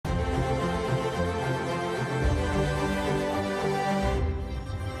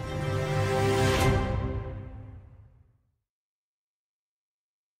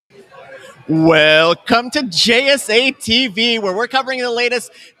Welcome to JSA TV, where we're covering the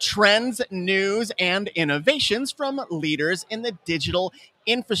latest trends, news, and innovations from leaders in the digital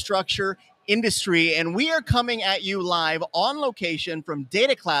infrastructure industry. And we are coming at you live on location from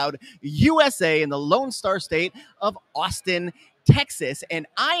Datacloud USA in the Lone Star State of Austin, Texas. And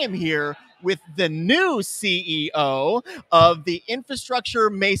I am here with the new CEO of the Infrastructure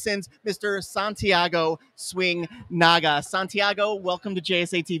Masons, Mr. Santiago Suinaga. Santiago, welcome to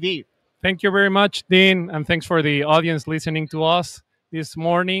JSA TV. Thank you very much, Dean, and thanks for the audience listening to us this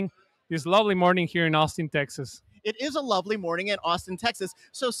morning, this lovely morning here in Austin, Texas. It is a lovely morning in Austin, Texas.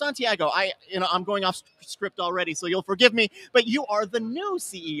 So Santiago, I'm going off script already, so you'll forgive me, but you are the new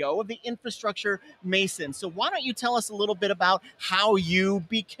CEO of the Infrastructure Mason. So why don't you tell us a little bit about how you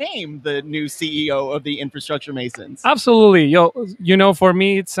became the new CEO of the Infrastructure Masons? Absolutely. For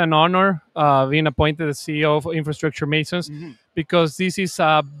me, it's an honor being appointed as CEO of Infrastructure Masons because this is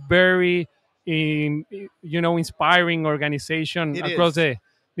a very, inspiring organization across the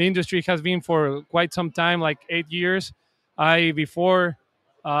industry. Has been for quite some time, like 8 years. Before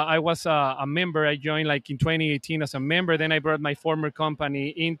I was a member. I joined like in 2018 as a member. Then I brought my former company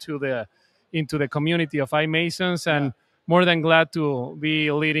into the community of iMasons, and more than glad to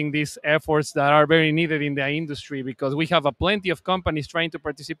be leading these efforts that are very needed in the industry, because we have plenty of companies trying to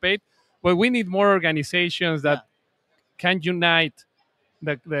participate, but we need more organizations that can unite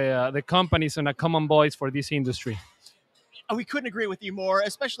the companies on a common voice for this industry. We couldn't agree with you more,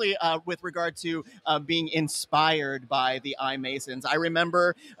 especially with regard to being inspired by the iMasons. I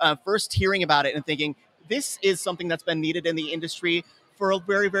remember first hearing about it and thinking, this is something that's been needed in the industry for a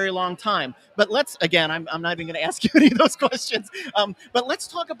very, very long time. But I'm not even going to ask you any of those questions, but let's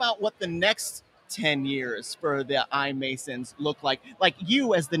talk about what the next 10 years for the iMasons look like. Like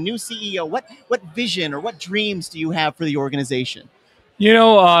you as the new CEO, what vision or what dreams do you have for the organization?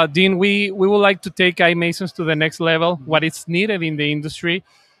 Dean, we would like to take iMasons to the next level, what is needed in the industry,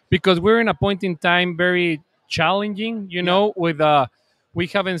 because we're in a point in time very challenging, we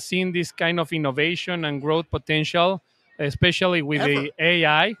haven't seen this kind of innovation and growth potential, especially with the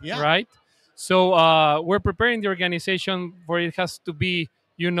AI, right? So we're preparing the organization for it has to be,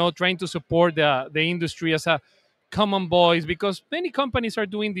 trying to support the industry as a common voice, because many companies are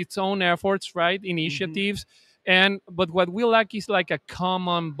doing its own efforts, right? Initiatives. But what we lack is like a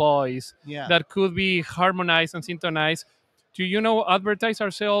common voice that could be harmonized and synchronized to advertise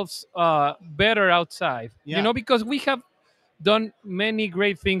ourselves better outside. Because we have done many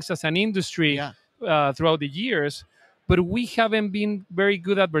great things as an industry throughout the years, but we haven't been very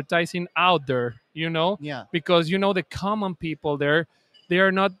good advertising out there. Because the common people there, they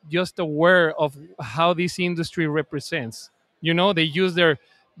are not just aware of how this industry represents. They use the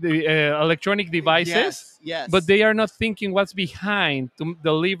electronic devices, but they are not thinking what's behind to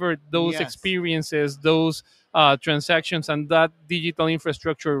deliver those experiences, those transactions, and that digital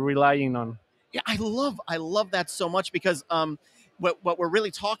infrastructure relying on. Yeah, I love that so much, because what we're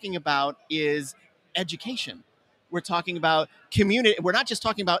really talking about is education. We're talking about community. We're not just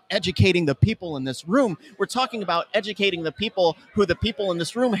talking about educating the people in this room. We're talking about educating the people who the people in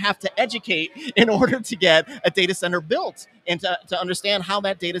this room have to educate in order to get a data center built, and to understand how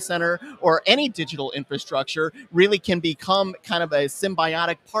that data center or any digital infrastructure really can become kind of a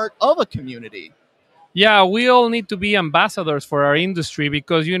symbiotic part of a community. Yeah, we all need to be ambassadors for our industry,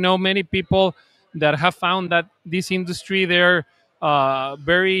 because many people that have found that this industry, they're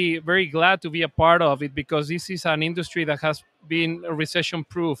very, very glad to be a part of it, because this is an industry that has been recession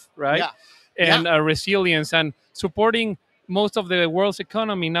proof, right? And resilience, and supporting most of the world's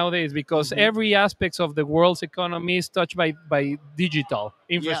economy nowadays, because every aspect of the world's economy is touched by digital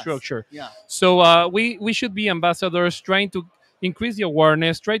infrastructure. So we should be ambassadors, trying to increase the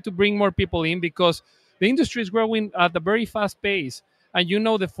awareness, try to bring more people in, because the industry is growing at a very fast pace. And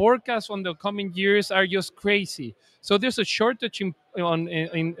the forecasts on the coming years are just crazy. So there's a shortage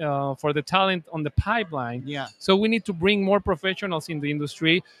for the talent on the pipeline. So we need to bring more professionals in the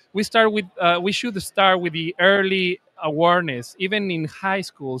industry. We should start with the early awareness, even in high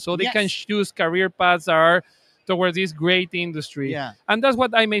school, so they can choose career paths that are towards this great industry. And that's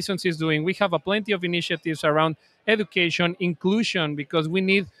what iMasons is doing. We have plenty of initiatives around education, inclusion, because we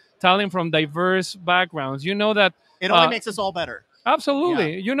need talent from diverse backgrounds. That it only makes us all better.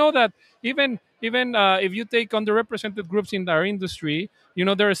 Absolutely. That even if you take underrepresented groups in our industry, there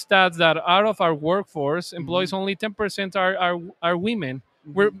are stats that out of our workforce employees, only 10% are women.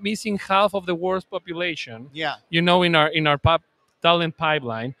 We're missing half of the world's population. In our talent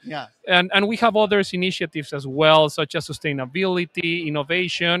pipeline. And we have other initiatives as well, such as sustainability,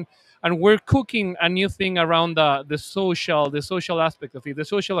 innovation. and we're cooking a new thing around the social aspect of it, the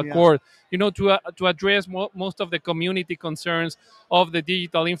social accord, to address most of the community concerns of the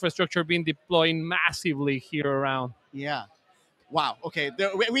digital infrastructure being deployed massively here around. Yeah. Wow. Okay.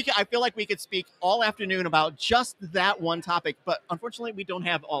 I feel like we could speak all afternoon about just that one topic, but unfortunately, we don't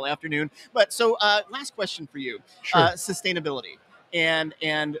have all afternoon. But so, last question for you: Sure. sustainability and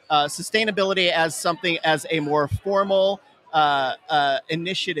sustainability as something as a more formal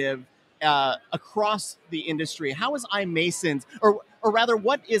initiative across the industry. How is iMasons, or rather,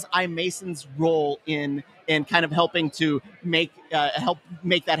 what is iMasons' role in kind of helping to help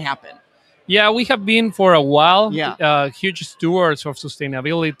make that happen? Yeah, we have been for a while Yeah. huge stewards of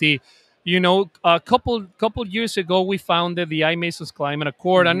sustainability. A couple years ago, we founded the iMesons Climate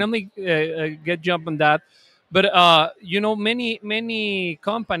Accord, and Mhm. let me get jump on that. But many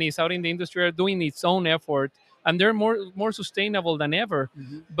companies out in the industry are doing its own effort, and they're more sustainable than ever.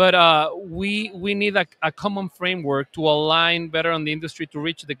 Mhm. But we need a common framework to align better on the industry to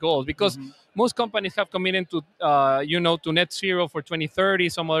reach the goals, because Mhm. most companies have committed to to net zero for 2030,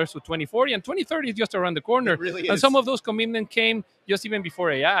 some others to 2040, and 2030 is just around the corner. It really And is. some of those commitments came just even before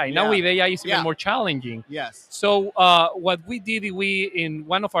AI. Now Yeah. with AI, it's even Yeah. more challenging. Yes. So what we did, we in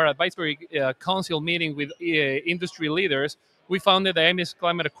one of our advisory council meeting with industry leaders, we founded the MS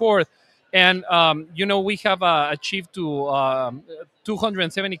Climate Accord, and we have achieved to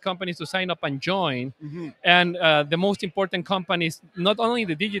 270 companies to sign up and join. Hmm. And the most important companies, not only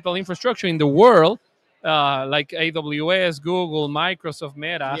the digital infrastructure in the world, like AWS, Google, Microsoft,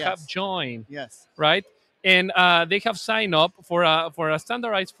 Meta, have Yes. joined, Yes. right? And they have signed up for a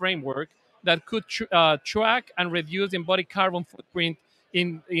standardized framework that could track and reduce the embodied carbon footprint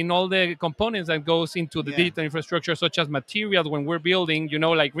in all the components that goes into the Yeah. digital infrastructure, such as materials when we're building,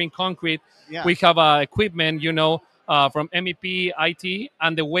 like green concrete. Yeah. We have equipment, from MEP, IT,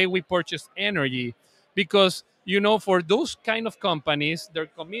 and the way we purchase energy. Because, for those kind of companies, their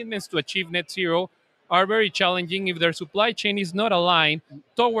commitments to achieve net zero are very challenging if their supply chain is not aligned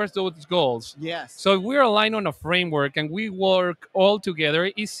towards those goals. Yes. So if we're aligned on a framework and we work all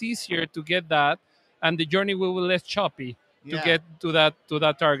together, it's easier to get that, and the journey will be less choppy to Yeah. get to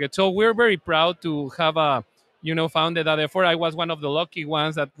that target. So we're very proud to have founded that effort. I was one of the lucky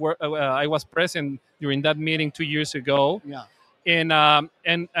ones that I was present during that meeting 2 years ago. Yeah.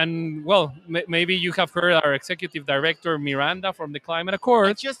 And well, maybe you have heard our executive director Miranda from the Climate I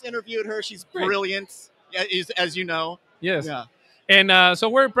Accord. just interviewed her. She's Great. brilliant, as you know. Yes. Yeah. And so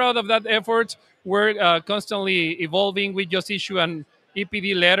we're proud of that effort. We're constantly evolving. We just issued an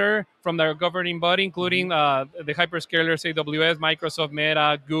EPD letter from their governing body, including the hyperscalers, AWS, Microsoft,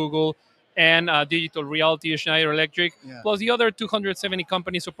 Meta, Google, and Digital Realty, Schneider Electric, Yeah. plus the other 270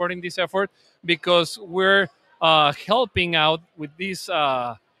 companies supporting this effort, because we're helping out with this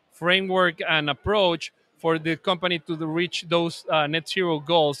framework and approach for the company to reach those net zero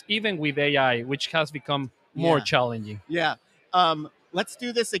goals, even with AI, which has become more Yeah. challenging. Yeah. Let's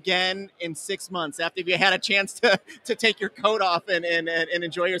do this again in 6 months after you had a chance to take your coat off and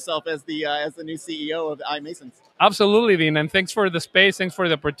enjoy yourself as the new CEO of iMasons. Absolutely, Dean. And thanks for the space, thanks for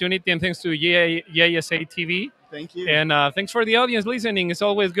the opportunity, and thanks to JSA TV. Thank you. And thanks for the audience listening. It's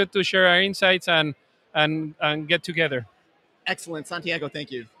always good to share our insights and get together. Excellent, Santiago.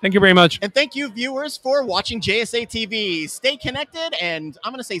 Thank you. Thank you very much. And thank you, viewers, for watching JSA TV. Stay connected, and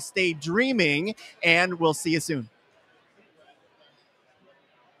I'm going to say stay dreaming, and we'll see you soon.